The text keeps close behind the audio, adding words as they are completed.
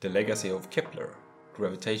The legacy of Kepler,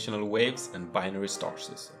 gravitational waves and binary star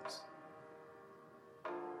systems.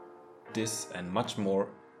 This and much more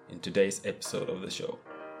in today's episode of the show.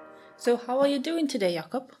 So how are you doing today,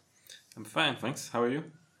 Jakob? I'm fine, thanks. How are you?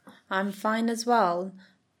 I'm fine as well.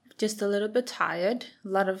 Just a little bit tired, a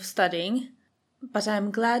lot of studying, but I'm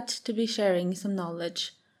glad to be sharing some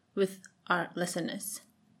knowledge with our listeners.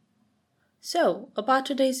 So, about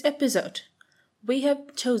today's episode. We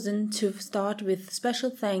have chosen to start with special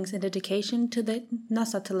thanks and dedication to the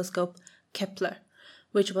NASA telescope Kepler,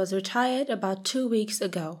 which was retired about 2 weeks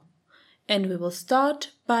ago. And we will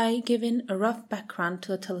start by giving a rough background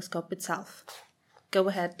to the telescope itself. Go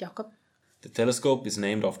ahead, Jakob. The telescope is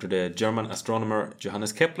named after the German astronomer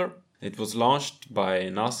Johannes Kepler. It was launched by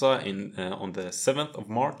NASA on the 7th of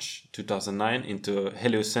March 2009 into a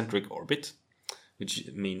heliocentric orbit, which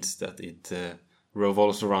means that it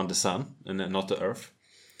revolves around the Sun and not the Earth.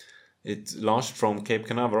 It launched from Cape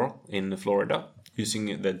Canaveral in Florida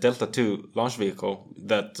using the Delta II launch vehicle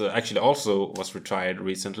that actually also was retired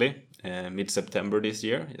recently, mid-September this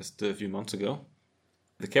year, just a few months ago.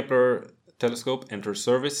 The Kepler telescope entered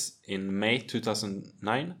service in May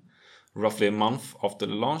 2009, roughly a month after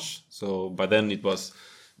the launch. So by then it was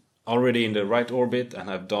already in the right orbit and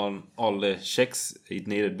have done all the checks it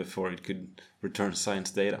needed before it could return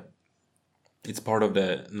science data. It's part of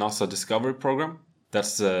the NASA Discovery program.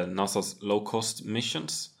 That's NASA's low-cost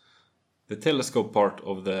missions. The telescope part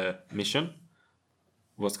of the mission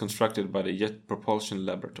was constructed by the Jet Propulsion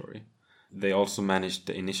Laboratory. They also managed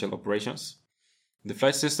the initial operations. The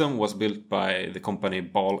flight system was built by the company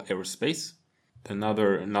Ball Aerospace.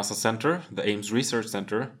 Another NASA center, the Ames Research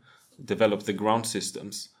Center, developed the ground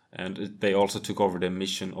systems, and they also took over the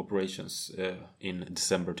mission operations in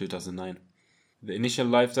December 2009. The initial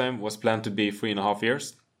lifetime was planned to be 3.5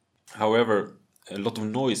 years. However, a lot of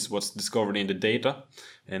noise was discovered in the data,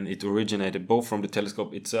 and it originated both from the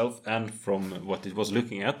telescope itself and from what it was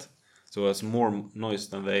looking at. So it was more noise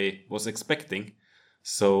than they was expecting.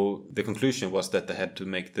 So the conclusion was that they had to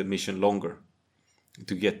make the mission longer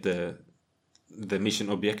to get the mission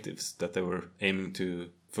objectives that they were aiming to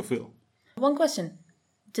fulfill. One question.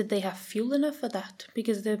 Did they have fuel enough for that?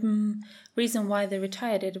 Because the reason why they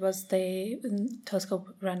retired it was the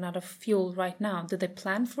telescope ran out of fuel right now. Did they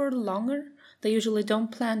plan for longer? They usually don't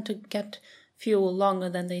plan to get fuel longer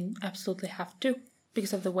than they absolutely have to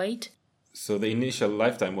because of the weight. So the initial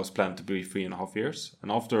lifetime was planned to be 3.5 years. And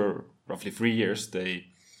after roughly 3 years, they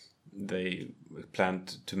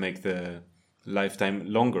planned to make the lifetime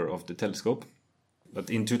longer of the telescope. But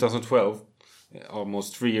in 2012,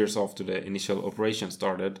 almost 3 years after the initial operation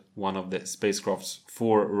started, one of the spacecraft's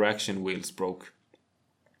 4 reaction wheels broke.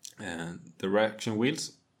 And the reaction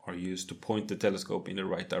wheels are used to point the telescope in the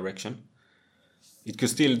right direction. It could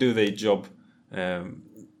still do the job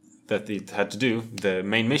that it had to do, the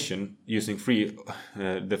main mission, using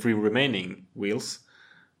the 3 remaining wheels.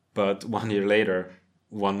 But 1 year later,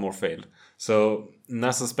 one more failed. So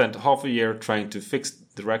NASA spent half a year trying to fix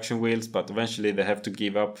the reaction wheels, but eventually they have to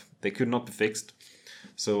give up. They could not be fixed.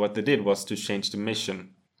 So what they did was to change the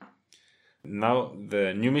mission. Now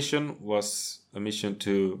the new mission was a mission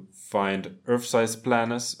to find Earth-sized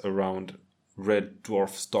planets around red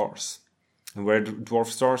dwarf stars. And red dwarf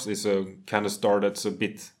stars is a kind of star that's a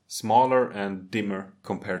bit smaller and dimmer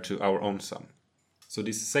compared to our own sun. So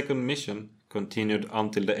this second mission continued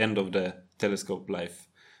until the end of the telescope life,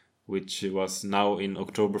 which was now in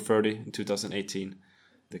October 30, 2018.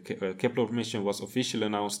 The Kepler mission was officially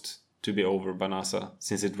announced to be over by NASA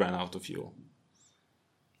since it ran out of fuel.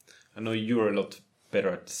 I know you're a lot better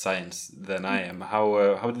at science than I am.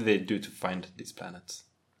 How did they do to find these planets?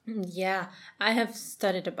 Yeah, I have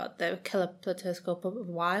studied about the Kepler telescope a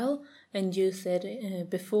while and used it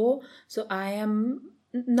before, so I am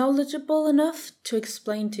knowledgeable enough to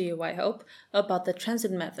explain to you, I hope, about the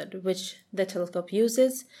transit method which the telescope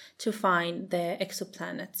uses to find the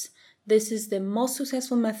exoplanets. This is the most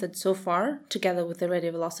successful method so far, together with the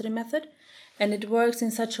radial velocity method, and it works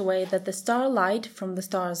in such a way that the starlight from the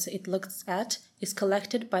stars it looks at is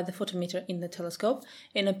collected by the photometer in the telescope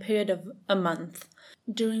in a period of a month,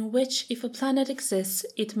 during which, if a planet exists,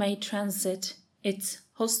 it may transit its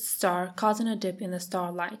host star, causing a dip in the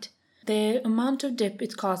starlight. The amount of dip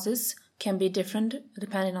it causes can be different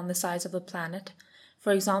depending on the size of the planet.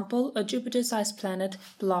 For example, a Jupiter-sized planet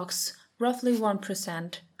blocks roughly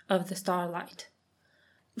 1% of the starlight.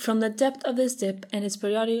 From the depth of this dip and its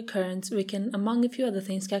periodic occurrence, we can, among a few other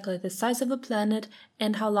things, calculate the size of a planet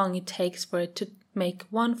and how long it takes for it to make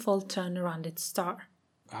one full turn around its star.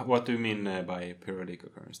 What do you mean by periodic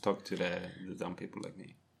occurrence? Talk to the dumb people like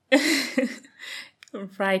me.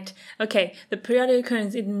 Right. Okay. The periodic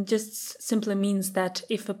occurrence, it just simply means that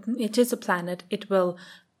if it is a planet, it will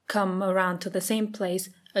come around to the same place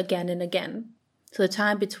again and again. So the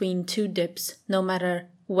time between two dips, no matter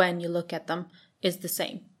when you look at them, is the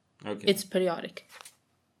same. Okay. It's periodic.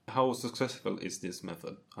 How successful is this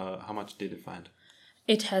method? How much did it find?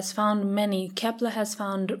 It has found many. Kepler has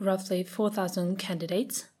found roughly 4,000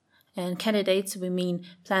 candidates. And candidates, we mean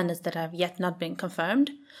planets that have yet not been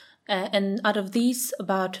confirmed. And out of these,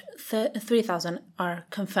 about 3,000 are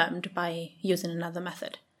confirmed by using another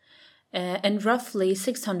method. And roughly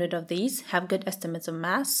 600 of these have good estimates of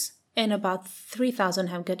mass, and about 3,000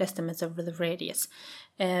 have good estimates of the radius.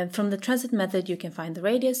 From the transit method, you can find the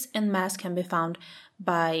radius, and mass can be found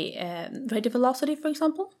by radial velocity, for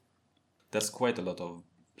example. That's quite a lot of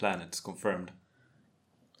planets confirmed.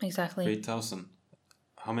 Exactly. 3,000.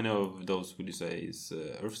 How many of those would you say is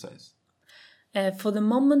Earth size? For the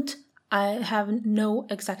moment, I have no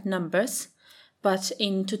exact numbers, but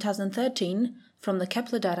in 2013, from the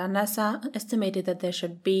Kepler data, NASA estimated that there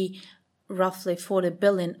should be roughly 40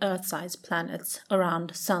 billion Earth-sized planets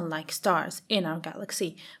around Sun-like stars in our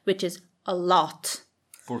galaxy, which is a lot.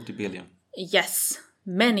 40 billion? Yes,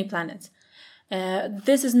 many planets.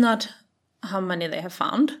 This is not how many they have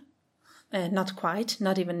found. Not quite,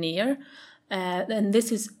 not even near. And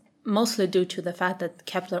this is mostly due to the fact that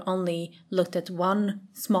Kepler only looked at one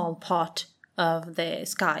small part of the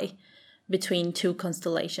sky between two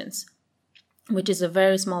constellations, which is a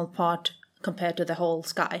very small part compared to the whole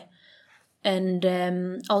sky.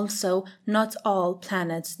 And also, not all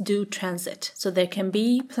planets do transit, so there can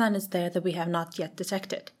be planets there that we have not yet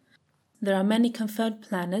detected. There are many confirmed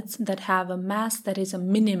planets that have a mass that is a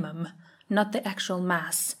minimum, not the actual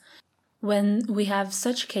mass. When we have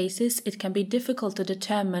such cases, it can be difficult to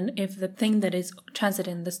determine if the thing that is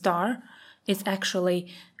transiting the star is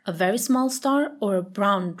actually a very small star or a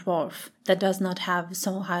brown dwarf that does not have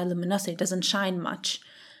so high luminosity, doesn't shine much.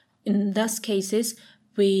 In those cases,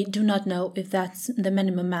 we do not know if that's the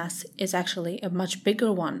minimum mass is actually a much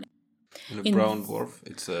bigger one. In a brown dwarf,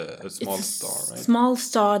 it's a small star, right? Small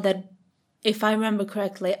star that, if I remember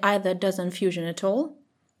correctly, either doesn't fusion at all,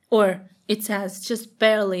 or it has just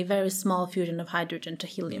barely very small fusion of hydrogen to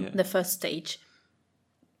helium, the first stage.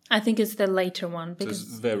 I think it's the later one. Because so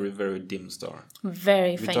it's very, very dim star.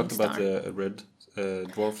 Very faint star. We talked about the red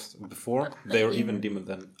dwarfs before. They are even dimmer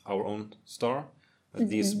than our own star.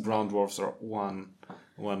 These brown dwarfs are one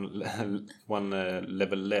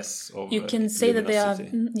level less of you can say luminosity.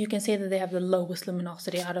 that you can say that they have the lowest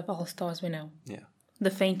luminosity out of all stars we know. Yeah.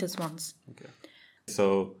 The faintest ones. Okay.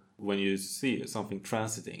 So when you see something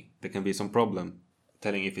transiting, there can be some problem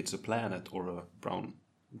telling if it's a planet or a brown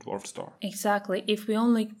dwarf star. Exactly. If we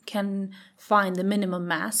only can find the minimum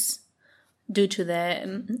mass due to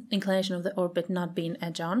the inclination of the orbit not being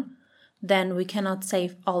edge on, then we cannot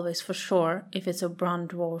say always for sure if it's a brown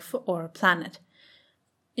dwarf or a planet.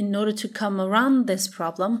 In order to come around this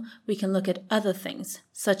problem, we can look at other things,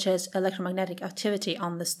 such as electromagnetic activity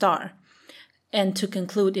on the star, and to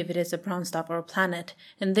conclude if it is a brown star or a planet.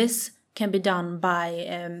 And this can be done by,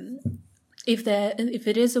 if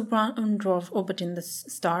it is a brown dwarf orbiting the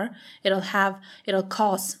star, it'll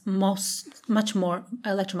cause much more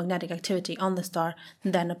electromagnetic activity on the star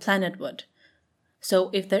than a planet would.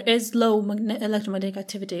 So if there is low electromagnetic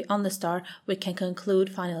activity on the star, we can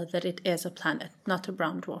conclude finally that it is a planet, not a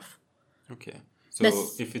brown dwarf. Okay. So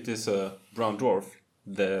if it is a brown dwarf,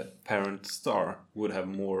 the parent star would have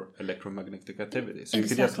more electromagnetic activity. So you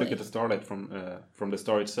could just look at the starlight from the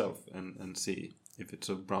star itself and see if it's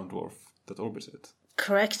a brown dwarf that orbits it.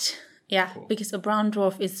 Correct. Yeah, cool. Because a brown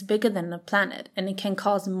dwarf is bigger than a planet, and it can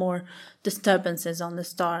cause more disturbances on the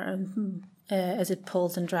star as it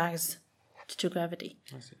pulls and drags to gravity.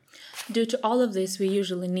 I see. Due to all of this, we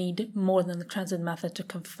usually need more than the transit method to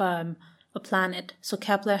confirm a planet. So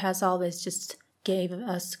Kepler has always just gave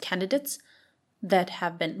us candidates that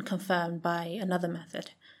have been confirmed by another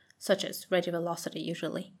method, such as radial velocity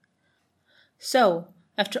usually. So,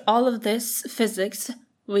 after all of this physics,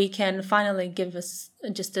 we can finally give us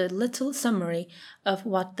just a little summary of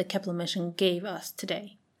what the Kepler mission gave us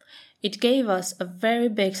today. It gave us a very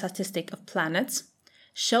big statistic of planets,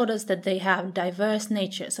 showed us that they have diverse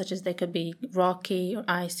nature, such as they could be rocky or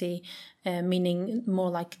icy, meaning more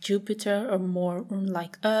like Jupiter or more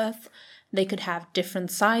like Earth. They could have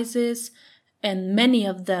different sizes, and many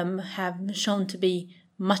of them have shown to be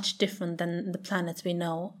much different than the planets we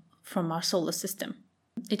know from our solar system.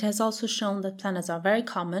 It has also shown that planets are very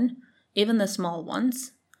common, even the small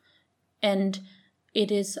ones, and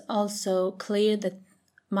it is also clear that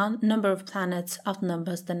number of planets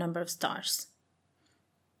outnumbers the number of stars.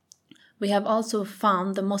 We have also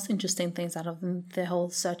found the most interesting things out of the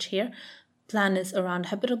whole search here. Planets around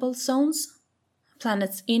habitable zones,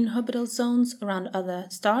 planets in habitable zones around other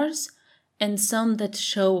stars, and some that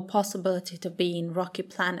show a possibility to be in rocky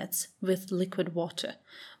planets with liquid water,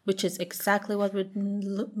 which is exactly what we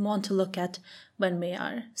want to look at when we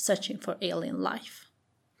are searching for alien life.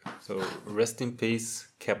 So rest in peace,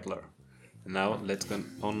 Kepler. And now let's go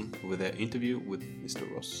on with the interview with Mr.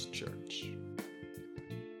 Ross Church.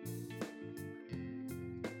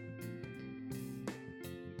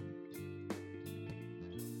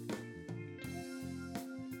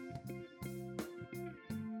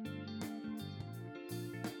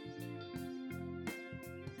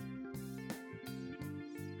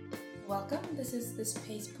 Welcome, this is the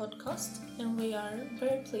Space Podcast, and we are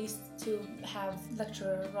very pleased to have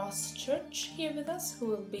lecturer Ross Church here with us, who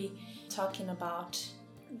will be talking about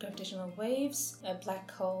gravitational waves,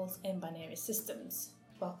 black holes, and binary systems.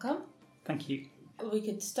 Welcome. Thank you. We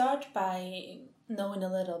could start by knowing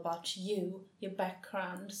a little about you, your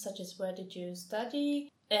background, such as where did you study,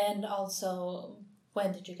 and also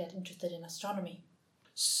when did you get interested in astronomy?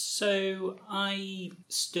 So I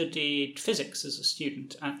studied physics as a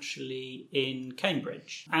student, actually, in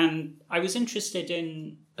Cambridge. And I was interested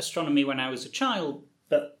in astronomy when I was a child,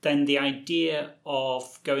 but then the idea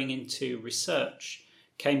of going into research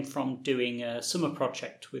came from doing a summer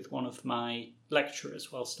project with one of my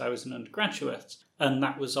lecturers whilst I was an undergraduate. And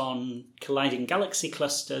that was on colliding galaxy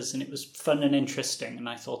clusters, and it was fun and interesting, and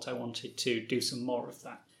I thought I wanted to do some more of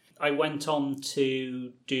that. I went on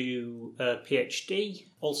to do a PhD,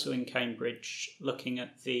 also in Cambridge, looking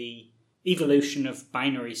at the evolution of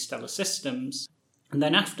binary stellar systems. And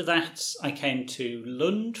then after that, I came to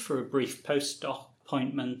Lund for a brief postdoc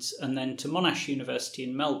appointment, and then to Monash University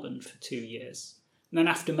in Melbourne for 2 years. And then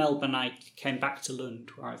after Melbourne, I came back to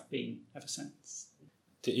Lund, where I've been ever since.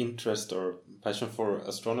 The interest or passion for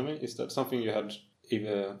astronomy, is that something you had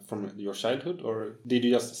either from your childhood, or did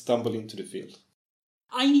you just stumble into the field?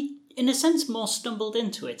 I, in a sense, more stumbled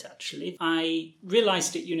into it, actually. I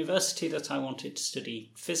realised at university that I wanted to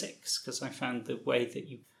study physics because I found the way that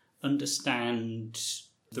you understand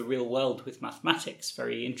the real world with mathematics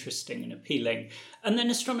very interesting and appealing. And then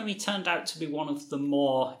astronomy turned out to be one of the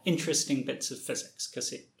more interesting bits of physics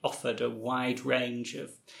because it offered a wide range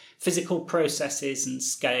of physical processes and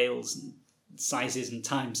scales and sizes and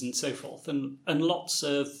times and so forth, and lots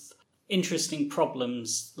of interesting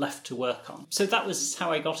problems left to work on. So that was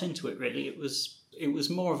how I got into it, really. It was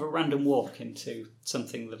more of a random walk into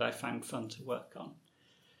something that I found fun to work on.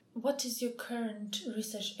 What is your current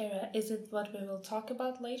research area? Is it what we will talk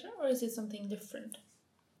about later, or is it something different?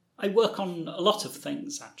 I work on a lot of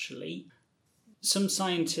things, actually. Some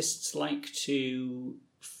scientists like to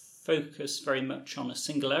focus very much on a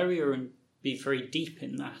single area and be very deep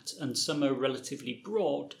in that, and some are relatively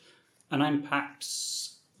broad, and I'm perhaps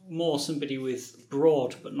more somebody with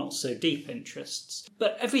broad but not so deep interests.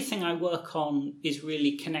 But everything I work on is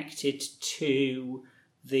really connected to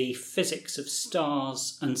the physics of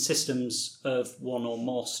stars and systems of one or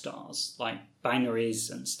more stars, like binaries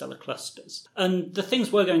and stellar clusters. And the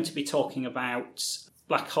things we're going to be talking about,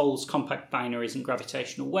 black holes, compact binaries, and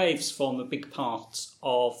gravitational waves, form a big part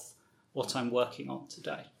of what I'm working on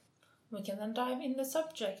today. We can then dive in the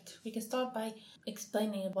subject. We can start by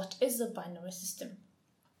explaining what is a binary system.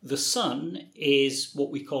 The Sun is what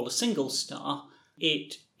we call a single star.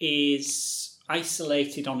 It is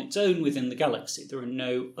isolated on its own within the galaxy. There are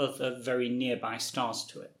no other very nearby stars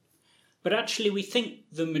to it. But actually, we think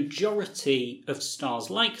the majority of stars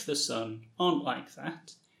like the Sun aren't like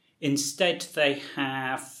that. Instead, they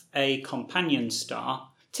have a companion star,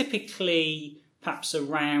 typically perhaps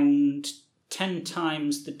around 10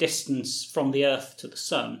 times the distance from the Earth to the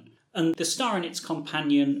Sun. And the star and its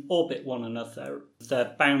companion orbit one another.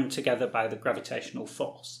 They're bound together by the gravitational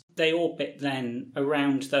force. They orbit then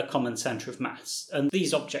around their common centre of mass. And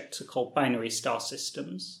these objects are called binary star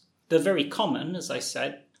systems. They're very common, as I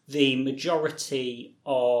said. The majority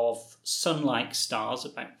of Sun-like stars,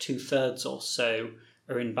 about 2/3 or so,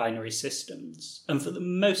 are in binary systems. And for the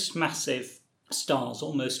most massive stars,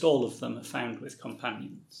 almost all of them are found with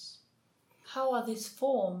companions. How are these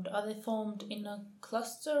formed? Are they formed in a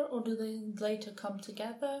cluster, or do they later come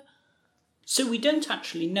together? So we don't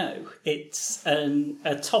actually know. It's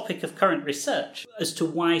a topic of current research as to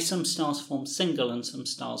why some stars form single and some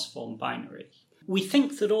stars form binary. We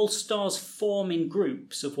think that all stars form in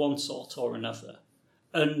groups of one sort or another.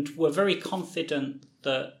 And we're very confident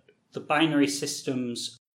that the binary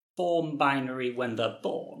systems form binary when they're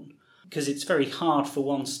born, because it's very hard for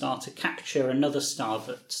one star to capture another star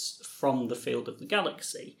that's from the field of the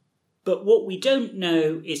galaxy. But what we don't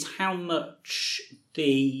know is how much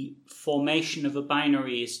the formation of a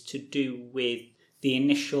binary is to do with the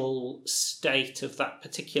initial state of that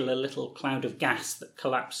particular little cloud of gas that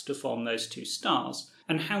collapsed to form those two stars,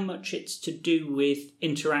 and how much it's to do with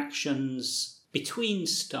interactions between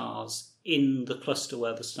stars in the cluster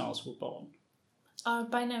where the stars were born. Are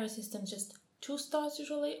binary systems just two stars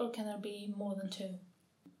usually, or can there be more than two?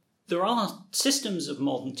 There are systems of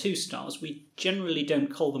more than two stars. We generally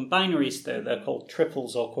don't call them binaries, though. They're called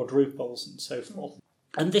triples or quadruples and so forth.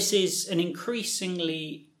 And this is an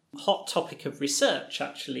increasingly hot topic of research,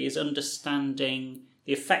 actually, is understanding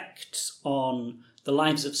the effects on the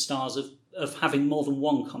lives of stars of having more than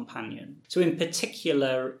one companion. So in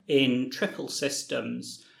particular, in triple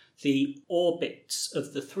systems, the orbits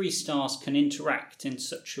of the three stars can interact in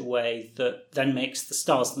such a way that then makes the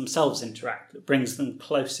stars themselves interact, that brings them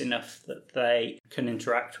close enough that they can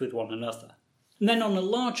interact with one another. And then on a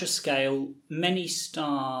larger scale, many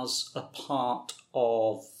stars are part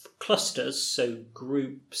of clusters, so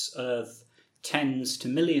groups of tens to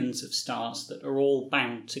millions of stars that are all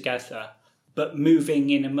bound together, but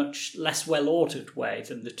moving in a much less well-ordered way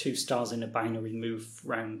than the two stars in a binary move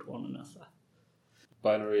round one another.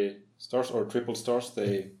 Binary stars or triple stars,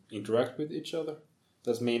 they interact with each other.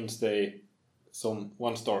 That means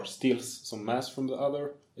one star steals some mass from the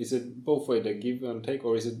other. Is it both way, they give and take,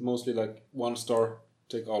 or is it mostly like one star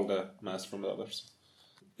take all the mass from the others?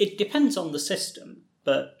 It depends on the system,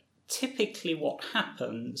 but typically what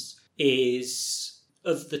happens is,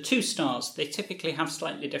 of the two stars, they typically have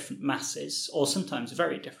slightly different masses, or sometimes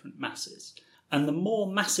very different masses. And the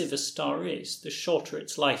more massive a star is, the shorter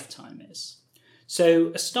its lifetime is.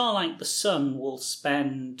 So a star like the Sun will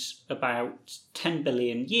spend about 10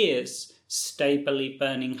 billion years stably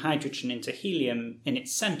burning hydrogen into helium in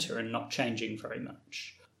its centre and not changing very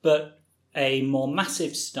much. But a more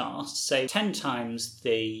massive star, say 10 times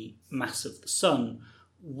the mass of the Sun,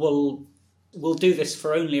 will do this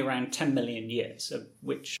for only around 10 million years,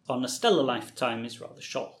 which on a stellar lifetime is rather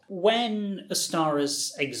short. When a star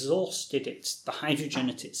has exhausted the hydrogen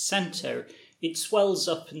at its centre, it swells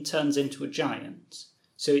up and turns into a giant.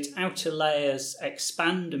 So its outer layers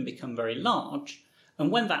expand and become very large.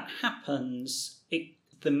 And when that happens,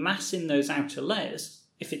 the mass in those outer layers,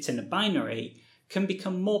 if it's in a binary, can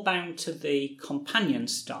become more bound to the companion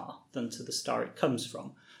star than to the star it comes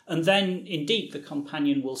from. And then, indeed, the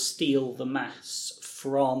companion will steal the mass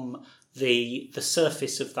from the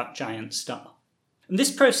surface of that giant star. And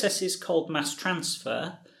this process is called mass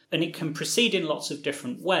transfer, and it can proceed in lots of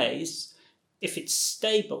different ways. If it's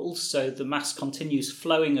stable, so the mass continues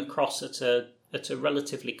flowing across at a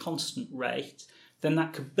relatively constant rate, then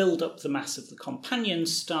that could build up the mass of the companion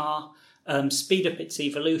star, speed up its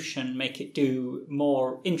evolution, make it do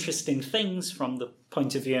more interesting things from the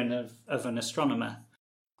point of view of an astronomer.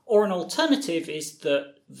 Or an alternative is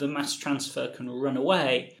that the mass transfer can run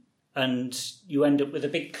away and you end up with a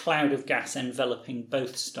big cloud of gas enveloping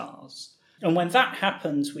both stars. And when that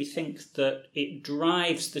happens, we think that it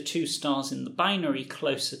drives the two stars in the binary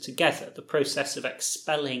closer together. The process of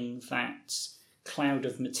expelling that cloud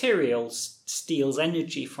of materials steals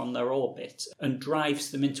energy from their orbit and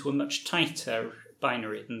drives them into a much tighter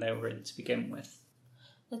binary than they were in to begin with.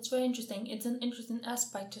 That's very interesting. It's an interesting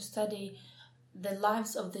aspect to study the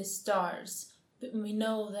lives of these stars. We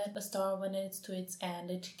know that a star, when it's to its end,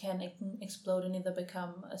 it can explode and either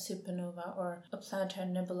become a supernova or a planetary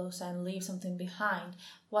nebulosa and leave something behind.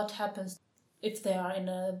 What happens if they are in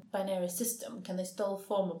a binary system? Can they still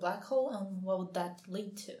form a black hole, and what would that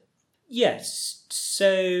lead to? Yes,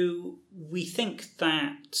 so we think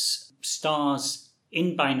that stars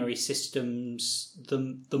in binary systems,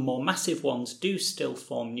 the more massive ones, do still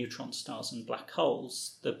form neutron stars and black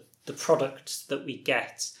holes. The products that we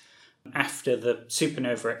get after the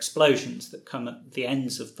supernova explosions that come at the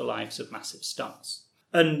ends of the lives of massive stars.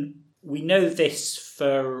 And we know this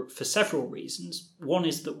for several reasons. One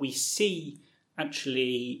is that we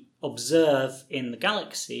observe in the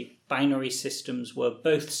galaxy binary systems where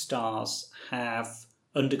both stars have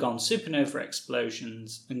undergone supernova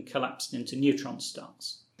explosions and collapsed into neutron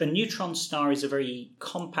stars. The neutron star is a very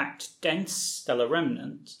compact, dense stellar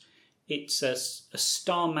remnant. It's a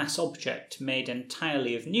star mass object made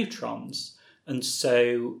entirely of neutrons, and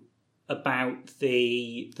so about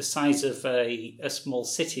the size of a small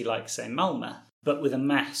city like, say, Malmö, but with a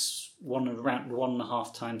mass around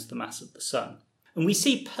 1.5 times the mass of the Sun. And we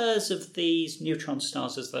see pairs of these neutron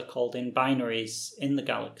stars, as they're called, in binaries in the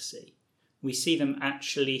galaxy. We see them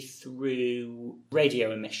actually through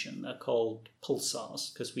radio emission. They're called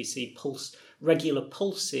pulsars because we see regular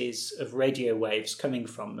pulses of radio waves coming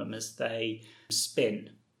from them as they spin.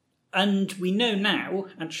 And we know now,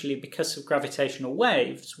 actually, because of gravitational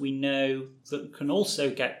waves, we know that we can also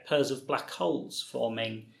get pairs of black holes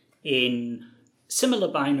forming in similar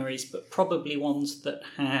binaries, but probably ones that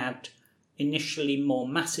had initially more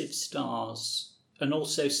massive stars and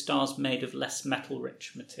also stars made of less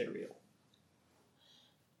metal-rich material.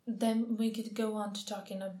 Then we could go on to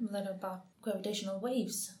talking a little about gravitational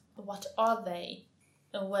waves. What are they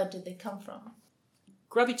and where did they come from?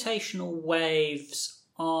 Gravitational waves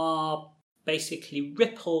are basically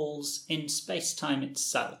ripples in space-time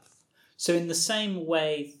itself. So in the same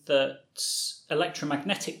way that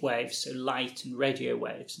electromagnetic waves, so light and radio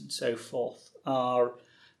waves and so forth, are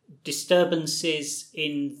disturbances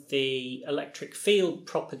in the electric field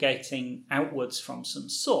propagating outwards from some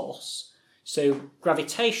source, so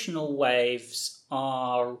gravitational waves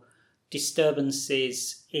are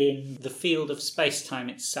disturbances in the field of space-time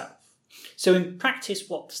itself. So in practice,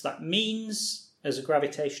 what that means, as a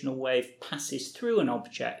gravitational wave passes through an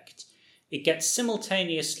object, it gets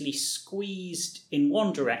simultaneously squeezed in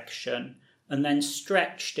one direction and then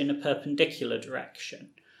stretched in a perpendicular direction.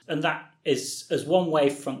 And that is, as one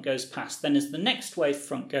wavefront goes past, then as the next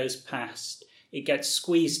wavefront goes past, it gets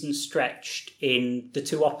squeezed and stretched in the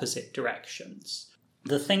two opposite directions.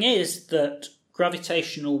 The thing is that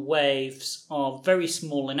gravitational waves are very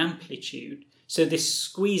small in amplitude, so this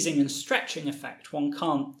squeezing and stretching effect one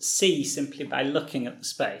can't see simply by looking at the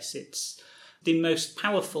space. It's the most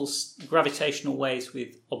powerful gravitational waves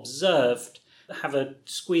we've observed have a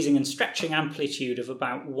squeezing and stretching amplitude of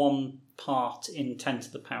about 1 part in 10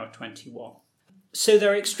 to the power 21. So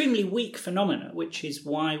they're extremely weak phenomena, which is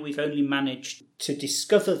why we've only managed to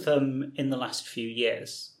discover them in the last few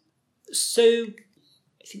years. So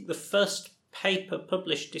I think the first paper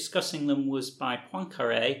published discussing them was by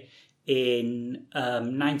Poincaré in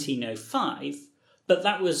 1905, but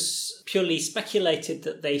that was purely speculated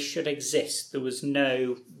that they should exist. There was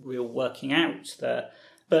no real working out there.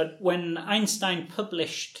 But when Einstein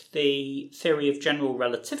published the theory of general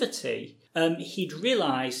relativity, he'd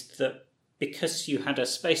realised that because you had a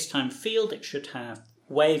space-time field, it should have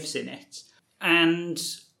waves in it. And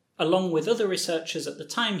along with other researchers at the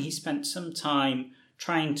time, he spent some time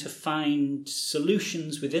trying to find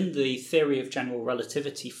solutions within the theory of general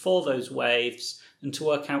relativity for those waves and to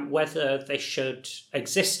work out whether they should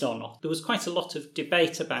exist or not. There was quite a lot of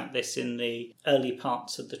debate about this in the early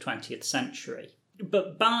parts of the 20th century.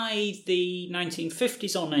 But by the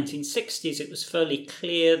 1950s or 1960s, it was fairly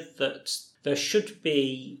clear that there should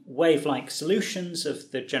be wave-like solutions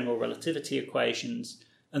of the general relativity equations,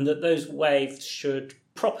 and that those waves should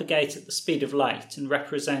propagate at the speed of light and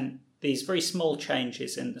represent these very small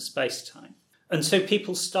changes in the space-time. And so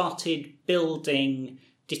people started building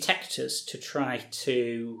detectors to try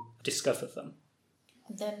to discover them.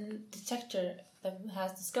 The detector that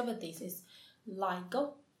has discovered these is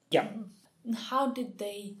LIGO. Yeah. How did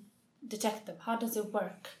they detect them? How does it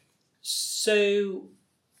work? So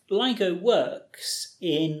LIGO works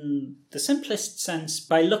in the simplest sense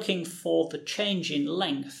by looking for the change in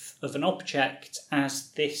length of an object as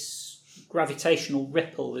this gravitational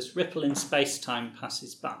ripple, this ripple in space-time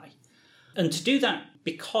passes by. And to do that,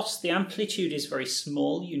 because the amplitude is very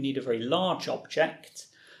small, you need a very large object,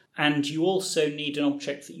 and you also need an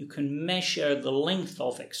object that you can measure the length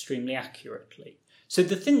of extremely accurately. So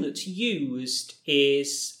the thing that's used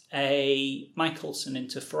is a Michelson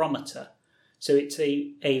interferometer. So it's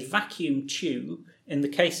a vacuum tube. In the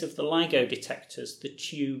case of the LIGO detectors, the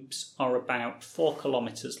tubes are about 4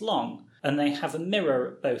 kilometres long, and they have a mirror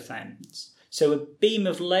at both ends. So a beam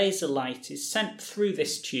of laser light is sent through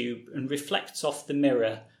this tube and reflects off the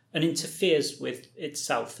mirror and interferes with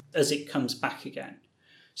itself as it comes back again.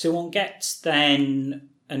 So one gets then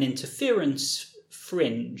an interference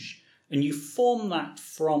fringe, and you form that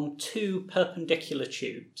from 2 perpendicular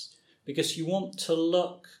tubes because you want to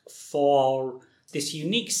look for this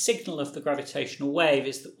unique signal of the gravitational wave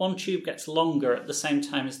is that one tube gets longer at the same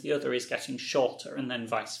time as the other is getting shorter, and then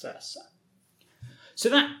vice versa. So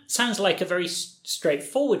that sounds like a very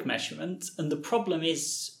straightforward measurement, and the problem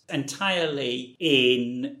is entirely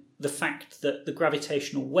in the fact that the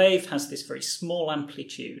gravitational wave has this very small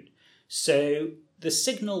amplitude. So the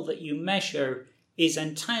signal that you measure is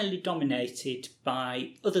entirely dominated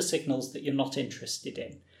by other signals that you're not interested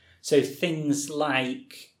in. So things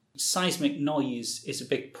like seismic noise is a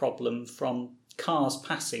big problem from cars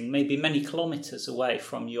passing maybe many kilometres away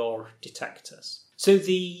from your detectors. So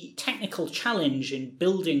the technical challenge in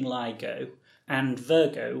building LIGO and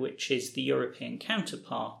Virgo, which is the European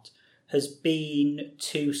counterpart, has been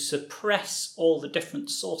to suppress all the different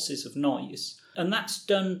sources of noise. And that's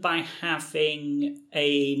done by having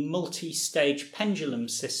a multi-stage pendulum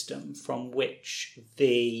system from which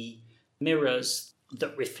the mirrors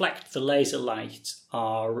that reflect the laser light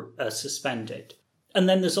are suspended. And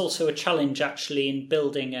then there's also a challenge actually in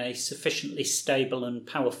building a sufficiently stable and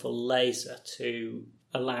powerful laser to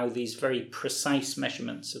allow these very precise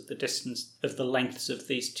measurements of the distance of the lengths of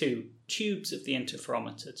these two tubes of the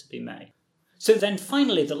interferometer to be made. So then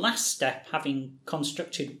finally, the last step, having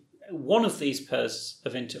constructed one of these pairs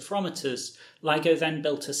of interferometers, LIGO then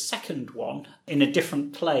built a second one in a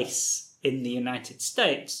different place in the United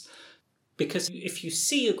States. Because if you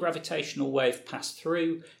see a gravitational wave pass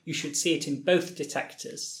through, you should see it in both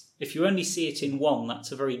detectors. If you only see it in one,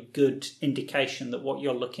 that's a very good indication that what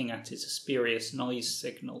you're looking at is a spurious noise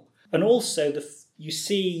signal. And also, you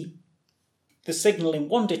see the signal in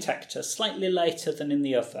one detector slightly later than in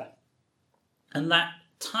the other. And that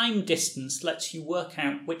time distance lets you work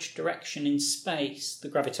out which direction in space the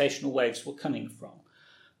gravitational waves were coming from.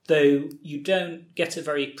 Though you don't get a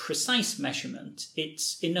very precise measurement,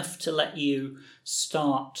 it's enough to let you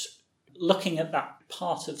start looking at that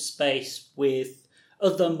part of space with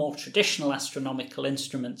other more traditional astronomical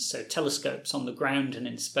instruments, so telescopes on the ground and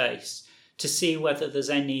in space, to see whether there's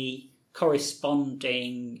any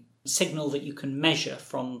corresponding signal that you can measure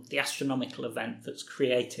from the astronomical event that's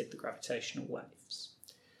created the gravitational waves.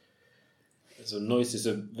 So noise is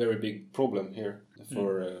a very big problem here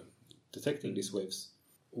for detecting these waves.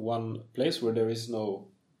 One place where there is no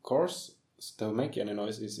cars to make any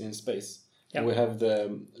noise is in space. Yep. We have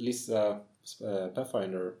the LISA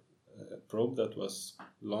Pathfinder probe that was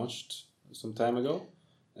launched some time ago,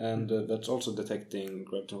 and that's also detecting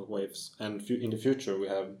gravitational waves. And in the future we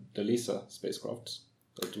have the LISA spacecraft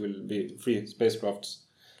that will be 3 spacecrafts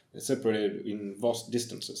separated in vast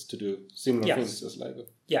distances to do similar things as LIGO.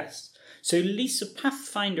 Yes. So LISA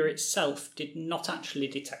Pathfinder itself did not actually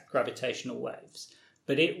detect gravitational waves,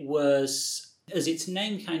 but it was, as its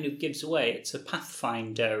name kind of gives away, it's a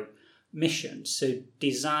Pathfinder mission, so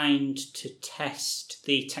designed to test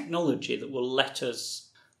the technology that will let us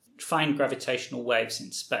find gravitational waves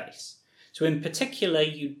in space. So in particular,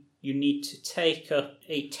 you need to take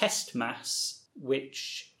a test mass,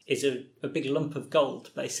 which is a big lump of gold,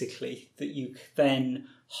 basically, that you then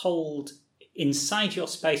hold inside your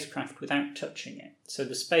spacecraft without touching it. So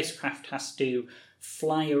the spacecraft has to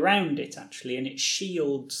fly around it, actually, and it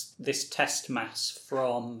shields this test mass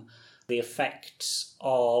from the effects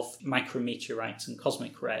of micrometeorites and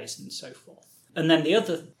cosmic rays and so forth. And then the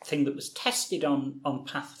other thing that was tested on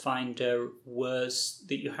Pathfinder was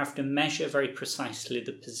that you have to measure very precisely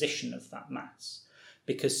the position of that mass,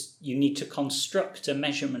 because you need to construct a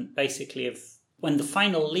measurement basically of when the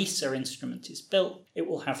final LISA instrument is built, it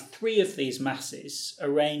will have 3 of these masses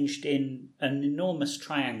arranged in an enormous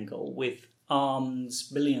triangle with arms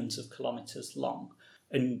billions of kilometres long.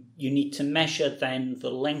 And you need to measure then the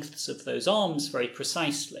lengths of those arms very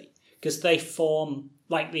precisely, because they form,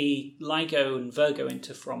 like the LIGO and Virgo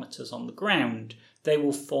interferometers on the ground, they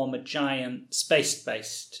will form a giant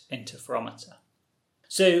space-based interferometer.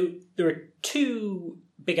 So there are 2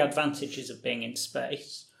 big advantages of being in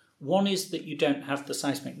space. One is that you don't have the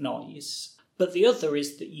seismic noise, but the other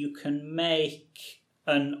is that you can make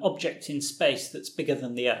an object in space that's bigger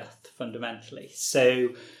than the Earth, fundamentally. So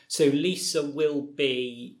LISA will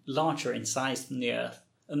be larger in size than the Earth,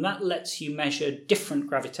 and that lets you measure different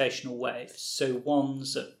gravitational waves, so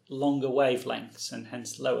ones at longer wavelengths and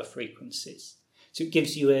hence lower frequencies. So it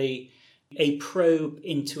gives you a probe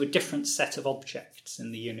into a different set of objects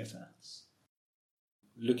in the universe.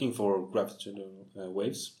 Looking for gravitational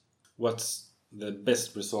waves, what's the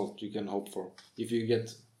best result you can hope for? If you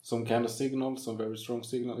get some kind of signal, some very strong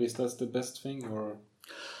signal, is that the best thing, or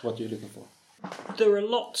what are you looking for? There are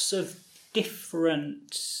lots of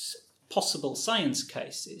different possible science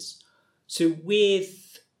cases. So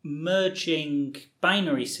with merging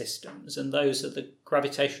binary systems, and those are the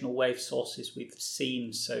gravitational wave sources we've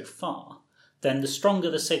seen so far, then the stronger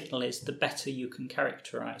the signal is, the better you can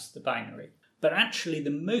characterize the binary. But actually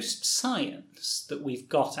the most science that we've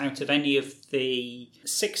got out of any of the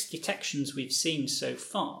 6 detections we've seen so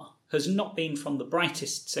far has not been from the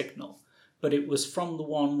brightest signal, but it was from the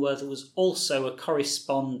one where there was also a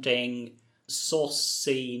corresponding source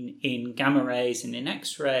seen in gamma rays and in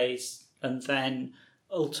X-rays, and then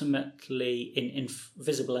ultimately in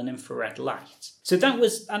visible and infrared light. So that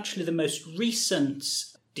was actually the most recent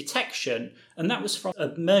detection, and that was from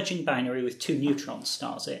a merging binary with 2 neutron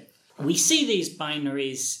stars in. We see these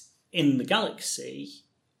binaries in the galaxy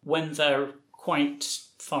when they're quite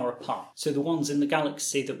far apart. So the ones in the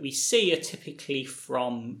galaxy that we see are typically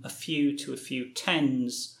from a few to a few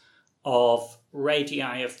tens of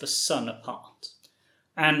radii of the sun apart.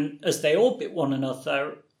 And as they orbit one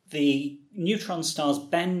another, the neutron stars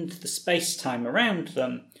bend the space-time around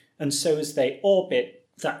them, and so as they orbit,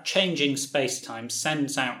 that changing space-time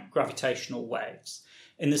sends out gravitational waves.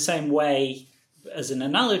 In the same way, as an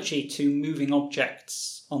analogy to moving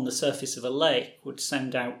objects on the surface of a lake would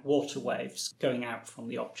send out water waves going out from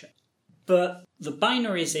the object. But the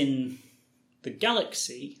binaries in the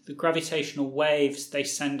galaxy, the gravitational waves they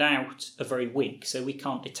send out are very weak, so we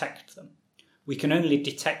can't detect them. We can only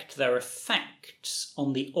detect their effects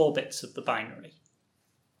on the orbits of the binary.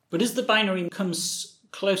 But as the binary comes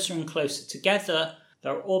closer and closer together,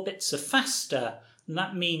 their orbits are faster, and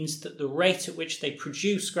that means that the rate at which they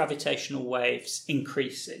produce gravitational waves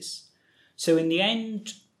increases. So in the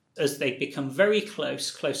end, as they become very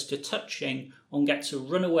close to touching, one gets a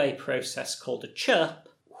runaway process called a chirp,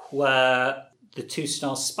 where the two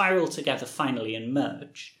stars spiral together finally and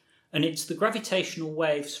merge. And it's the gravitational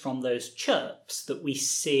waves from those chirps that we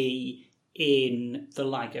see in the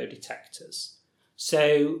LIGO detectors.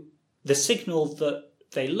 So the signal that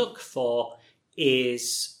they look for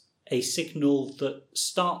is a signal that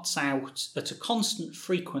starts out at a constant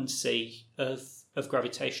frequency of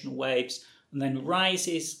gravitational waves and then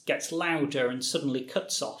rises, gets louder, and suddenly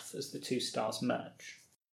cuts off as the two stars merge.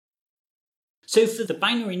 So for the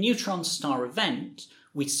binary neutron star event,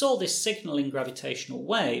 we saw this signal in gravitational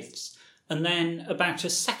waves, and then about a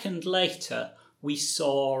second later, we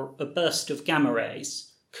saw a burst of gamma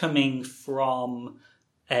rays coming from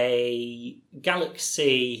a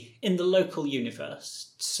galaxy in the local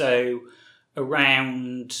universe, so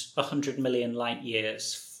around 100 million light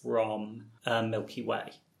years from Milky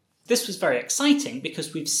Way. This was very exciting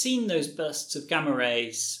because we've seen those bursts of gamma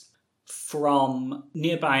rays from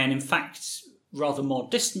nearby and in fact rather more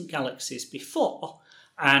distant galaxies before,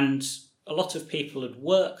 and a lot of people had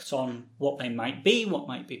worked on what they might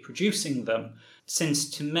be producing them, since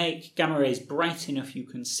to make gamma rays bright enough you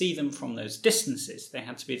can see them from those distances, they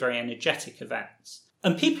had to be very energetic events.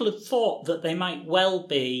 And people had thought that they might well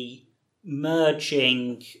be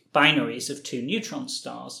merging binaries of two neutron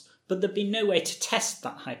stars, but there'd be no way to test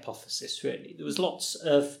that hypothesis, really. There was lots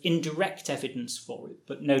of indirect evidence for it,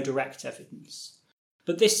 but no direct evidence.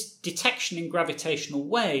 But this detection in gravitational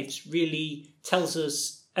waves really tells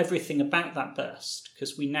us everything about that burst,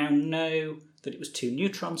 because we now know that it was two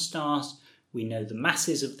neutron stars, we know the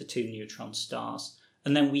masses of the two neutron stars,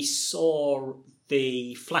 and then we saw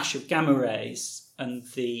the flash of gamma rays and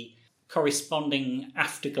the corresponding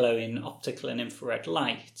afterglow in optical and infrared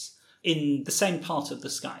light in the same part of the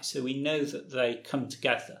sky, so we know that they come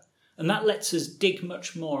together. And that lets us dig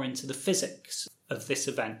much more into the physics of this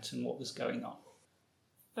event and what was going on.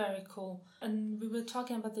 Very cool. And we were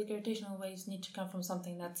talking about the gravitational waves need to come from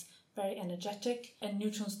something that's very energetic, and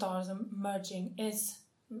neutron stars merging is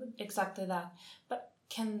exactly that. But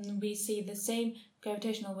can we see the same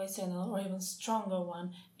gravitational wave signal, or even stronger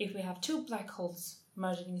one, if we have two black holes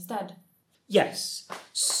merging instead? Yes.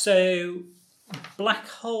 So black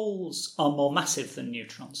holes are more massive than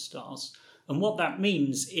neutron stars, and what that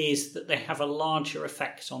means is that they have a larger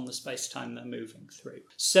effect on the space-time they're moving through.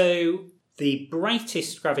 So the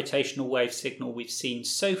brightest gravitational wave signal we've seen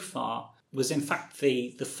so far was in fact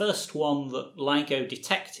the first one that LIGO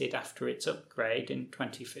detected after its upgrade in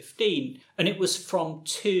 2015, and it was from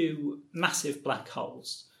two massive black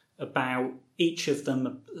holes, about each of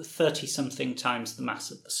them 30-something times the mass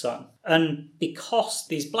of the Sun. And because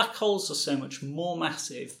these black holes are so much more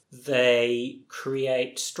massive, they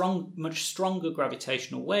create much stronger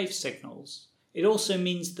gravitational wave signals. It also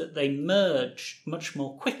means that they merge much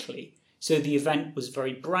more quickly. So the event was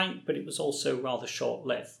very bright, but it was also rather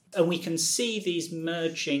short-lived. And we can see these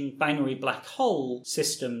merging binary black hole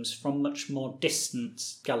systems from much more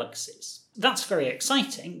distant galaxies. That's very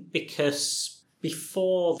exciting because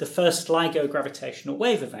before the first LIGO gravitational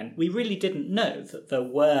wave event, we really didn't know that there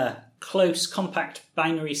were close, compact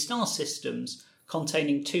binary star systems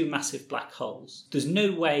containing two massive black holes. There's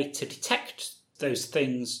no way to detect those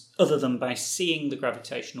things other than by seeing the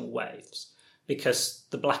gravitational waves, because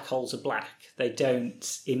the black holes are black. They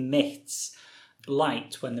don't emit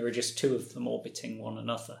light when there are just two of them orbiting one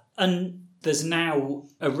another. And there's now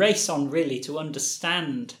a race on really to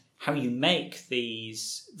understand how you make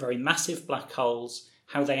these very massive black holes,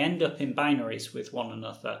 how they end up in binaries with one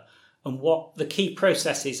another, and what the key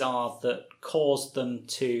processes are that cause them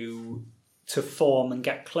to form and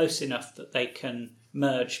get close enough that they can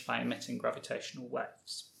merge by emitting gravitational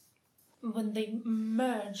waves. When they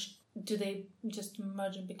merge, do they just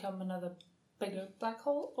merge and become another bigger black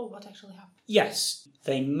hole, or what actually happens? Yes,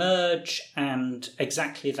 they merge and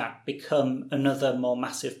exactly that, become another more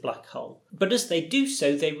massive black hole. But as they do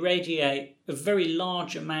so, they radiate a very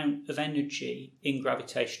large amount of energy in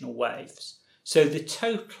gravitational waves. So the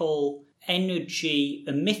total energy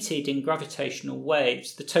emitted in gravitational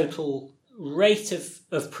waves, the total rate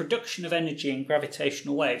of production of energy in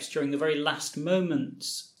gravitational waves during the very last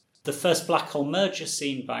moments, the first black hole merger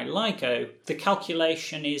seen by LIGO, the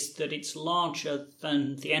calculation is that it's larger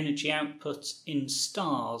than the energy output in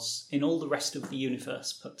stars in all the rest of the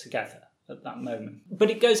universe put together at that moment.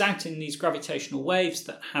 But it goes out in these gravitational waves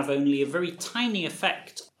that have only a very tiny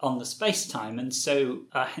effect on the space-time, and so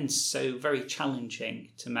are hence so very challenging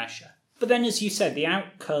to measure. But then, as you said, the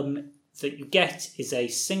outcome that you get is a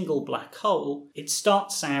single black hole. It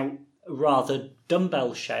starts out rather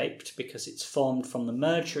dumbbell-shaped because it's formed from the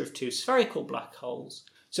merger of two spherical black holes.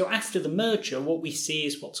 So after the merger, what we see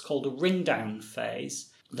is what's called a ring-down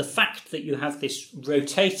phase. The fact that you have this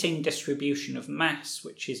rotating distribution of mass,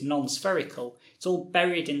 which is non-spherical, it's all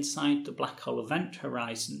buried inside the black hole event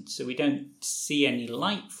horizon, so we don't see any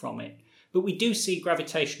light from it. But we do see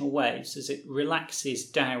gravitational waves as it relaxes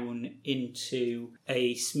down into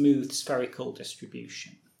a smooth spherical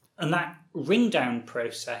distribution. And that ring-down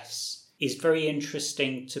process is very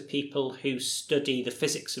interesting to people who study the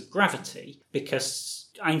physics of gravity, because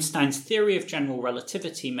Einstein's theory of general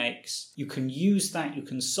relativity makes you can use that, you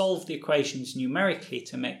can solve the equations numerically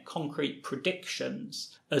to make concrete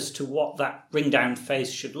predictions as to what that ring-down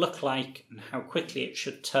phase should look like and how quickly it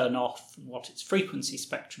should turn off and what its frequency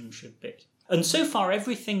spectrum should be. And so far,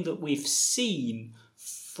 everything that we've seen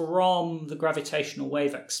from the gravitational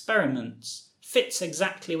wave experiments fits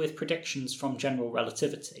exactly with predictions from general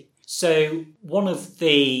relativity. So one of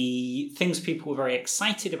the things people were very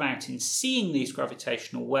excited about in seeing these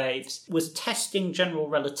gravitational waves was testing general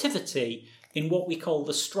relativity in what we call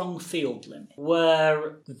the strong field limit,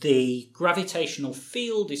 where the gravitational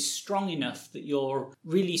field is strong enough that you're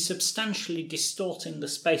really substantially distorting the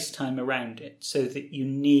space-time around it, so that you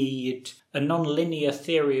need a nonlinear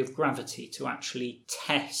theory of gravity to actually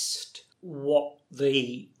test what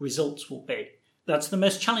the results will be. That's the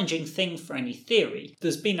most challenging thing for any theory.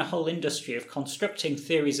 There's been a whole industry of constructing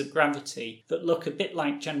theories of gravity that look a bit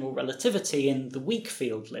like general relativity in the weak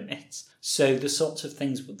field limit. So the sorts of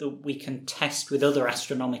things that we can test with other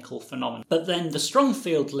astronomical phenomena. But then the strong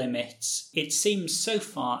field limits, it seems so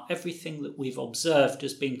far everything that we've observed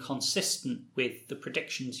has been consistent with the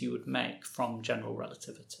predictions you would make from general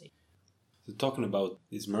relativity. So talking about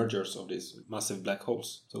these mergers of these massive black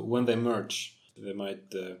holes, so when they merge, they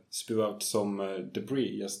might spew out some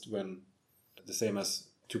debris, just when the same as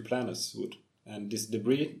two planets would. And this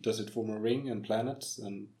debris, does it form a ring and planets?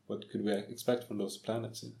 And what could we expect from those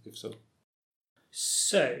planets, if so?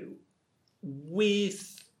 So,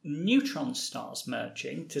 with neutron stars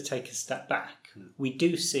merging, to take a step back, we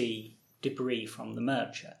do see debris from the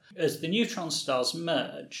merger. As the neutron stars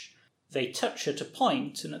merge, they touch at a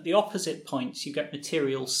point, and at the opposite points you get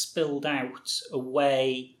material spilled out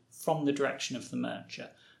away from the direction of the merger.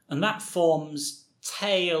 And that forms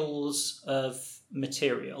tails of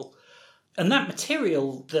material. And that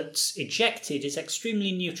material that's ejected is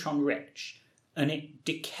extremely neutron rich, and it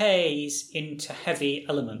decays into heavy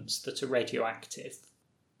elements that are radioactive.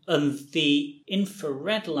 And the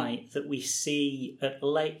infrared light that we see at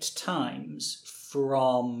late times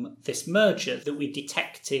from this merger that we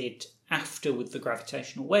detected after with the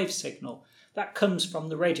gravitational wave signal, that comes from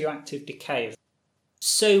the radioactive decay.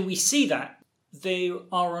 So we see that. They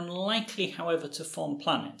are unlikely, however, to form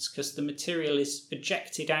planets because the material is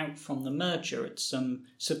ejected out from the merger at some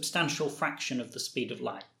substantial fraction of the speed of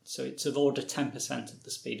light. So it's of order 10% of the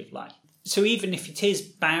speed of light. So even if it is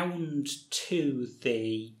bound to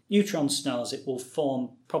the neutron stars, it will form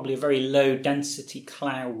probably a very low density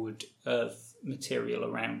cloud of material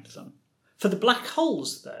around them. For the black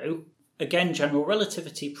holes, though, again, general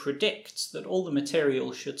relativity predicts that all the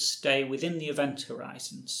material should stay within the event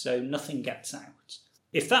horizon, so nothing gets out.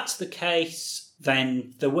 If that's the case,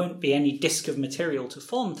 then there won't be any disk of material to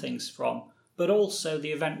form things from, but also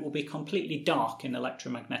the event will be completely dark in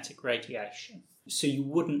electromagnetic radiation. So you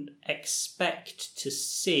wouldn't expect to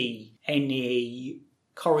see any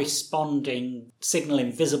corresponding signal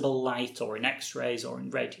in visible light or in X-rays or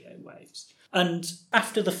in radio waves. And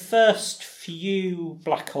after the first few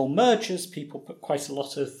black hole mergers, people put quite a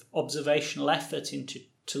lot of observational effort into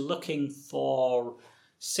looking for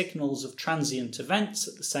signals of transient events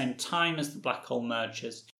at the same time as the black hole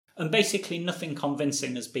mergers. And basically nothing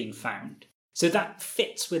convincing has been found. So that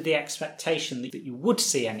fits with the expectation that you would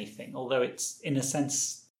see anything, although it's, in a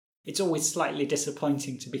sense, It's always slightly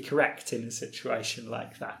disappointing to be correct in a situation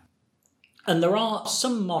like that. And there are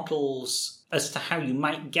some models as to how you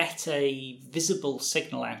might get a visible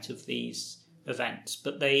signal out of these events,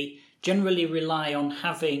 but they generally rely on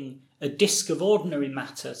having a disk of ordinary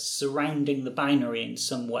matter surrounding the binary in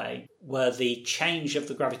some way, where the change of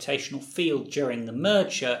the gravitational field during the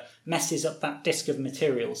merger messes up that disk of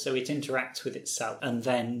material so it interacts with itself and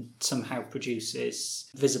then somehow produces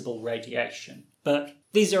visible radiation. But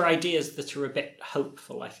these are ideas that are a bit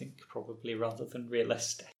hopeful, I think, probably, rather than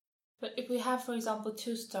realistic. But if we have, for example,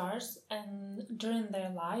 two stars and during their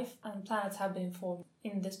life and planets have been formed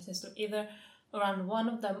in this system, either around one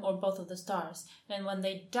of them or both of the stars, and when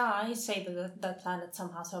they die, say that planet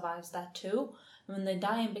somehow survives that too, and when they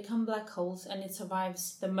die and become black holes and it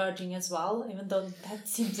survives the merging as well, even though that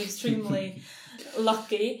seems extremely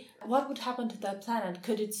lucky, what would happen to that planet?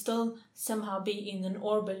 Could it still somehow be in an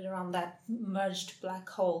orbit around that merged black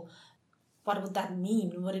hole? What would that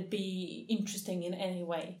mean? Would it be interesting in any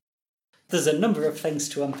way? There's a number of things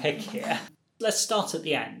to unpick here. Let's start at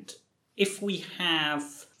the end. If we have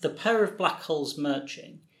the pair of black holes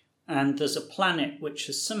merging, and there's a planet which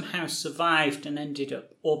has somehow survived and ended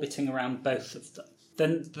up orbiting around both of them,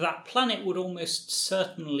 then that planet would almost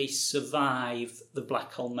certainly survive the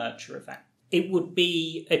black hole merger event. It would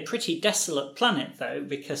be a pretty desolate planet, though,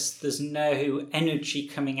 because there's no energy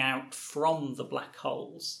coming out from the black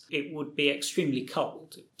holes. It would be extremely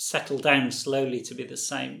cold, settle down slowly to be the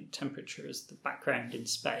same temperature as the background in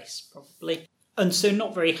space, probably. And so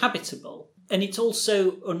not very habitable. And it's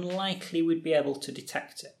also unlikely we'd be able to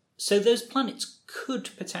detect it. So those planets could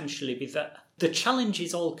potentially be there. The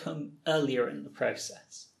challenges all come earlier in the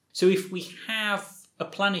process. So if we have a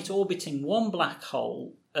planet orbiting one black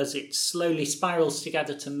hole as it slowly spirals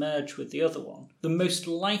together to merge with the other one, the most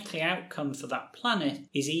likely outcome for that planet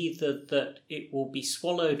is either that it will be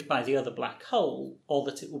swallowed by the other black hole or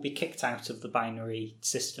that it will be kicked out of the binary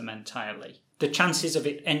system entirely. The chances of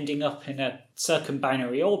it ending up in a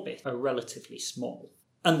circumbinary orbit are relatively small.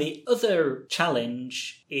 And the other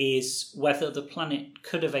challenge is whether the planet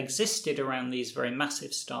could have existed around these very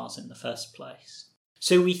massive stars in the first place.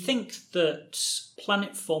 So we think that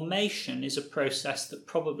planet formation is a process that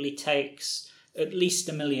probably takes at least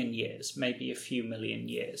 1 million years, maybe a few million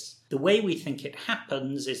years. The way we think it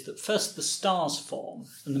happens is that first the stars form,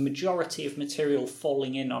 and the majority of material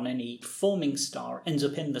falling in on any forming star ends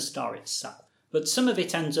up in the star itself. But some of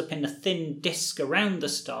it ends up in a thin disk around the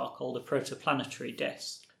star called a protoplanetary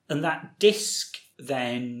disk. And that disk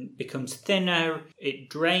then becomes thinner, it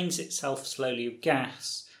drains itself slowly of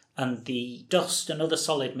gas, and the dust and other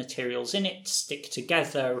solid materials in it stick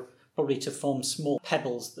together, probably to form small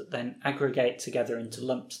pebbles that then aggregate together into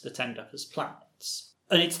lumps that end up as planets.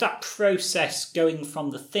 And it's that process going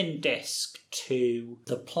from the thin disk to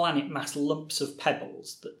the planet mass lumps of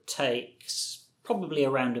pebbles that takes probably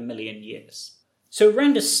around 1 million years. So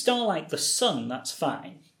around a star like the Sun, that's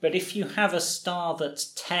fine. But if you have a star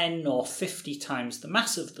that's 10 or 50 times the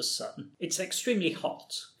mass of the Sun, it's extremely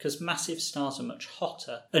hot, because massive stars are much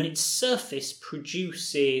hotter, and its surface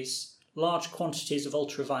produces large quantities of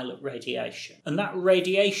ultraviolet radiation. And that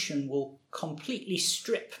radiation will completely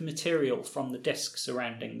strip material from the disk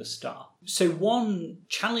surrounding the star. So one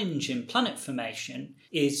challenge in planet formation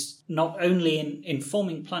is not only in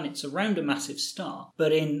forming planets around a massive star,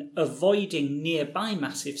 but in avoiding nearby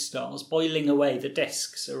massive stars boiling away the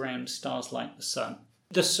disks around stars like the Sun.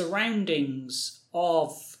 The surroundings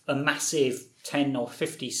of a massive 10 or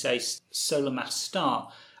 50, say, solar mass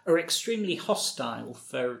star are extremely hostile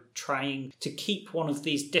for trying to keep one of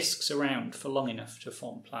these disks around for long enough to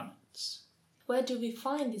form planets. Where do we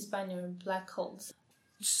find these binary black holes?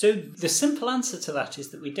 So the simple answer to that is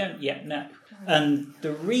that we don't yet know. And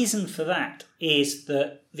the reason for that is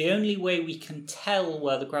that the only way we can tell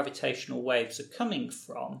where the gravitational waves are coming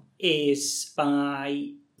from is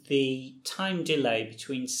by the time delay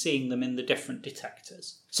between seeing them in the different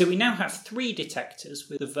detectors. So we now have 3 detectors,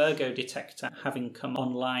 with the Virgo detector having come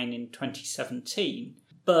online in 2017.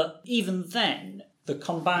 But even then, the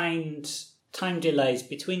combined time delays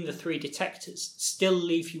between the 3 detectors still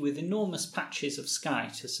leave you with enormous patches of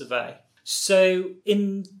sky to survey. So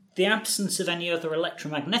in the absence of any other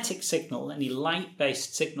electromagnetic signal, any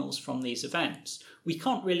light-based signals from these events, we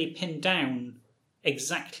can't really pin down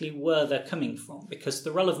exactly where they're coming from, because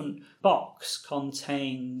the relevant box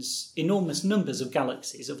contains enormous numbers of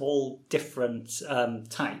galaxies of all different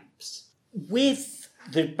types. With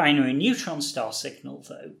the binary neutron star signal,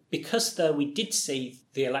 though, because there we did see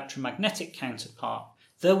the electromagnetic counterpart,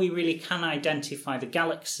 though we really can identify the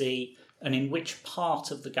galaxy and in which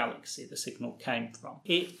part of the galaxy the signal came from,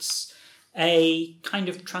 it's a kind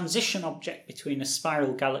of transition object between a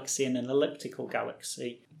spiral galaxy and an elliptical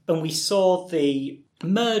galaxy. And we saw the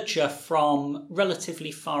merger from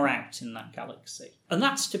relatively far out in that galaxy. And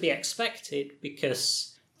that's to be expected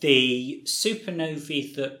because the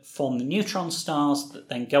supernovae that form the neutron stars that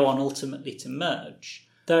then go on ultimately to merge,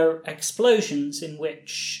 they're explosions in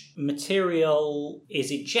which material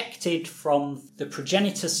is ejected from the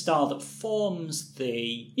progenitor star that forms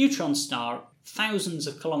the neutron star thousands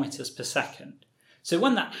of kilometres per second. So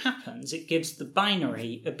when that happens, it gives the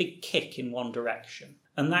binary a big kick in one direction.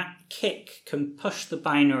 And that kick can push the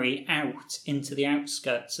binary out into the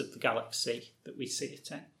outskirts of the galaxy that we see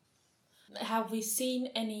it in. Have we seen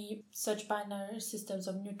any such binary systems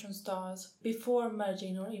of neutron stars before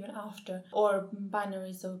merging or even after, or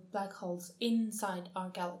binaries of black holes inside our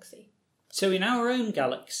galaxy? So in our own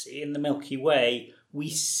galaxy, in the Milky Way, we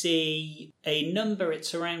see a number,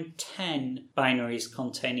 it's around 10 binaries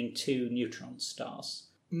containing 2 neutron stars.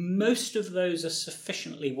 Most of those are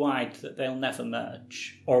sufficiently wide that they'll never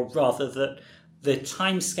merge, or rather that the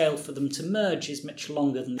timescale for them to merge is much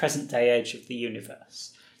longer than the present-day age of the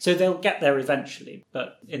universe. So they'll get there eventually,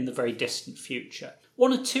 but in the very distant future.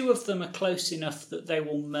 1 or 2 of them are close enough that they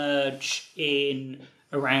will merge in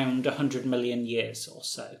around 100 million years or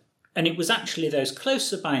so. And it was actually those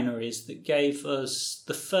closer binaries that gave us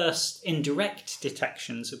the first indirect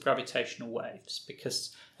detections of gravitational waves,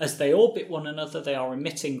 because as they orbit one another, they are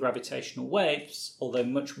emitting gravitational waves, although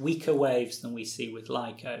much weaker waves than we see with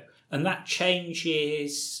LIGO. And that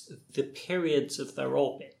changes the periods of their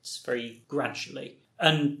orbits very gradually.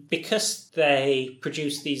 And because they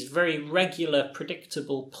produce these very regular,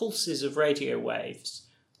 predictable pulses of radio waves,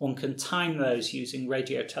 one can time those using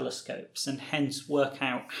radio telescopes and hence work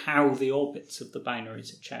out how the orbits of the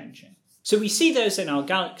binaries are changing. So we see those in our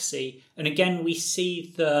galaxy, and again we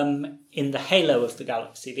see them in the halo of the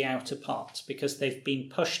galaxy, the outer part, because they've been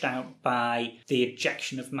pushed out by the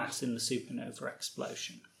ejection of mass in the supernova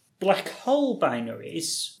explosion. Black hole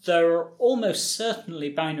binaries, there are almost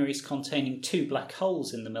certainly binaries containing 2 black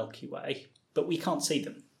holes in the Milky Way, but we can't see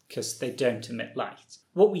them because they don't emit light.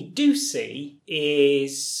 What we do see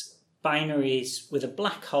is binaries with a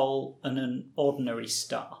black hole and an ordinary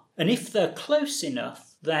star. And if they're close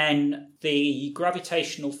enough, then the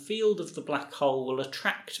gravitational field of the black hole will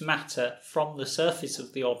attract matter from the surface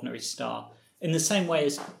of the ordinary star in the same way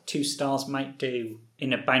as 2 stars might do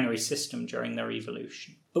in a binary system during their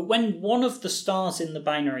evolution. But when one of the stars in the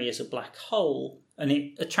binary is a black hole, and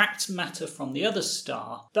it attracts matter from the other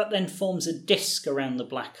star, that then forms a disk around the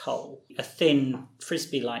black hole, a thin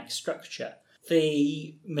frisbee-like structure.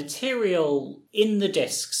 The material in the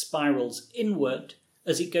disk spirals inward.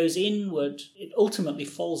 As it goes inward, it ultimately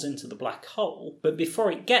falls into the black hole, but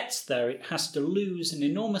before it gets there, it has to lose an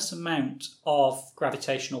enormous amount of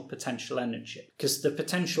gravitational potential energy, because the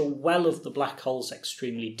potential well of the black hole is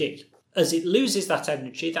extremely deep. As it loses that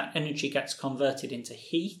energy gets converted into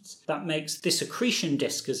heat. That makes this accretion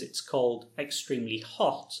disk, as it's called, extremely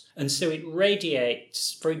hot, and so it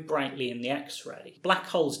radiates very brightly in the X-ray. Black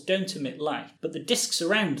holes don't emit light, but the disks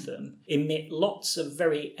around them emit lots of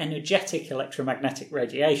very energetic electromagnetic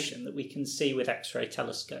radiation that we can see with X-ray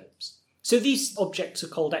telescopes. So these objects are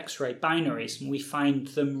called X-ray binaries, and we find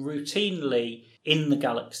them routinely in the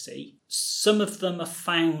galaxy. Some of them are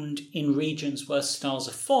found in regions where stars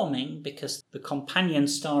are forming because the companion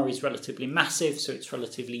star is relatively massive, so it's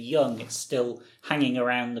relatively young. It's still hanging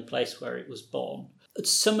around the place where it was born.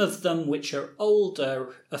 Some of them, which are older,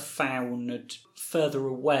 are found further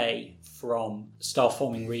away from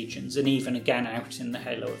star-forming regions and even again out in the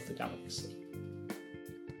halo of the galaxy.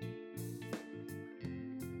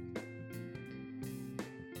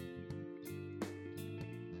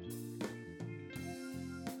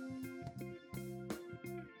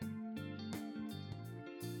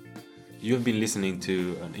 You have been listening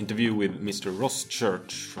to an interview with Mr. Ross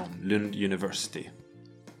Church from Lund University.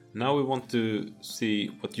 Now we want to see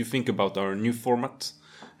what you think about our new format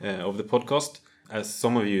of the podcast. As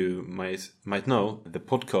some of you might know, the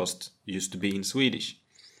podcast used to be in Swedish.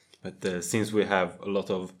 But since we have a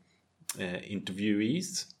lot of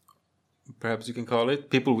interviewees, perhaps you can call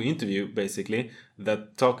it, people we interview basically,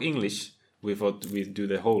 that talk English, we thought we'd do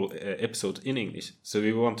the whole episode in English. So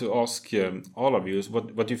we want to ask all of you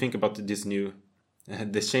what do you think about this new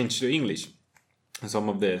this change to English. Some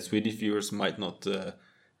of the Swedish viewers might not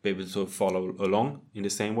be able to follow along in the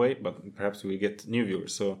same way, but perhaps we get new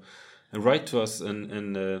viewers. So write to us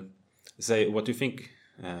and say what you think.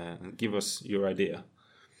 Give us your idea.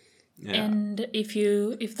 Yeah. And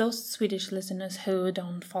if those Swedish listeners who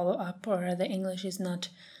don't follow up or the English is not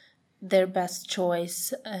their best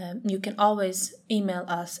choice. You can always email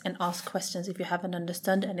us and ask questions if you haven't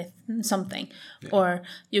understood something, or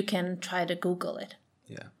you can try to Google it.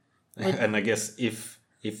 Yeah, and I guess if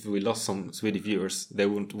we lost some Swedish viewers, they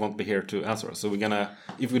won't be here to answer us. So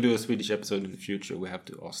if we do a Swedish episode in the future, we have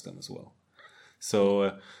to ask them as well.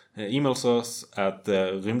 So email us at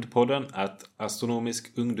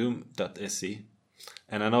rymdpodden@astronomiskungdom.se.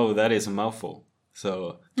 And I know that is a mouthful.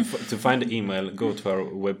 So to find the email, go to our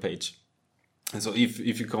webpage. And so if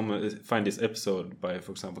you find this episode by,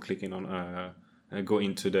 for example, clicking on go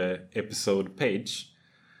into the episode page,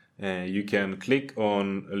 you can click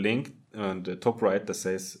on a link on the top right that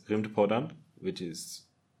says Rymdpodden, which is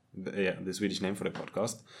the Swedish name for the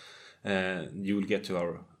podcast. You will get to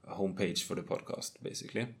our homepage for the podcast,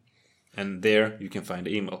 basically. And there you can find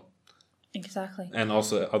the email. Exactly. And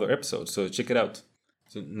also other episodes, so check it out.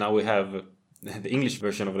 So now we have the English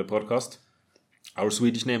version of the podcast. Our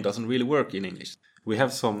Swedish name doesn't really work in English. We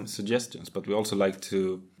have some suggestions, but we also like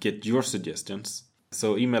to get your suggestions.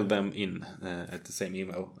 So email them in at the same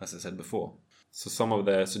email as I said before. So some of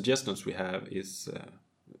the suggestions we have is,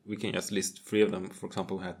 we can just list 3 of them. For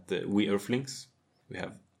example, we have the We Earthlings, we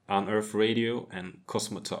have On Earth Radio, and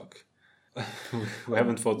Cosmo Talk. We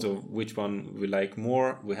haven't thought of which one we like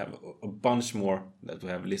more. We have a bunch more that we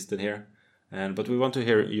have listed here. But we want to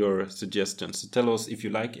hear your suggestions. So tell us if you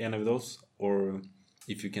like any of those, or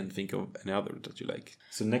if you can think of any other that you like.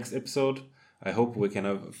 So next episode, I hope we can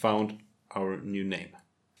have found our new name.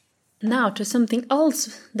 Now to something else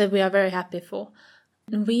that we are very happy for.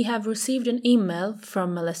 We have received an email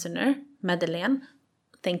from a listener, Madeleine.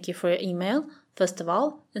 Thank you for your email, first of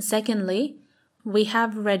all. And secondly, we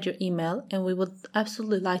have read your email and we would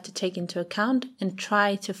absolutely like to take into account and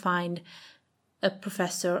try to find a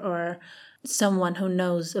professor or someone who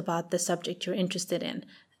knows about the subject you're interested in,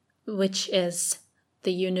 which is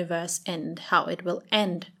the universe and how it will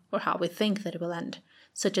end, or how we think that it will end,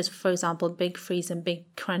 such as, for example, Big Freeze and Big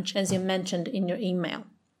Crunch, as you mentioned in your email.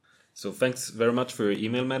 So thanks very much for your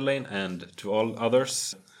email, Madeleine, and to all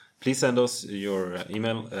others, please send us your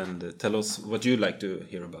email and tell us what you'd like to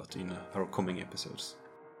hear about in our coming episodes.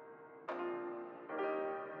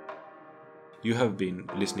 You have been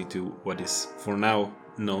listening to what is, for now,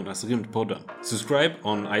 known as Rymdpodden. Subscribe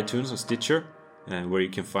on iTunes or Stitcher, where you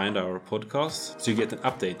can find our podcast, so you get an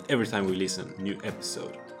update every time we release a new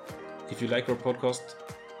episode. If you like our podcast,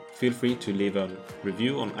 feel free to leave a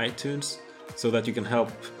review on iTunes, so that you can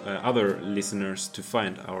help other listeners to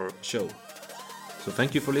find our show. So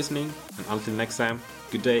thank you for listening, and until next time,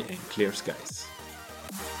 good day and clear skies.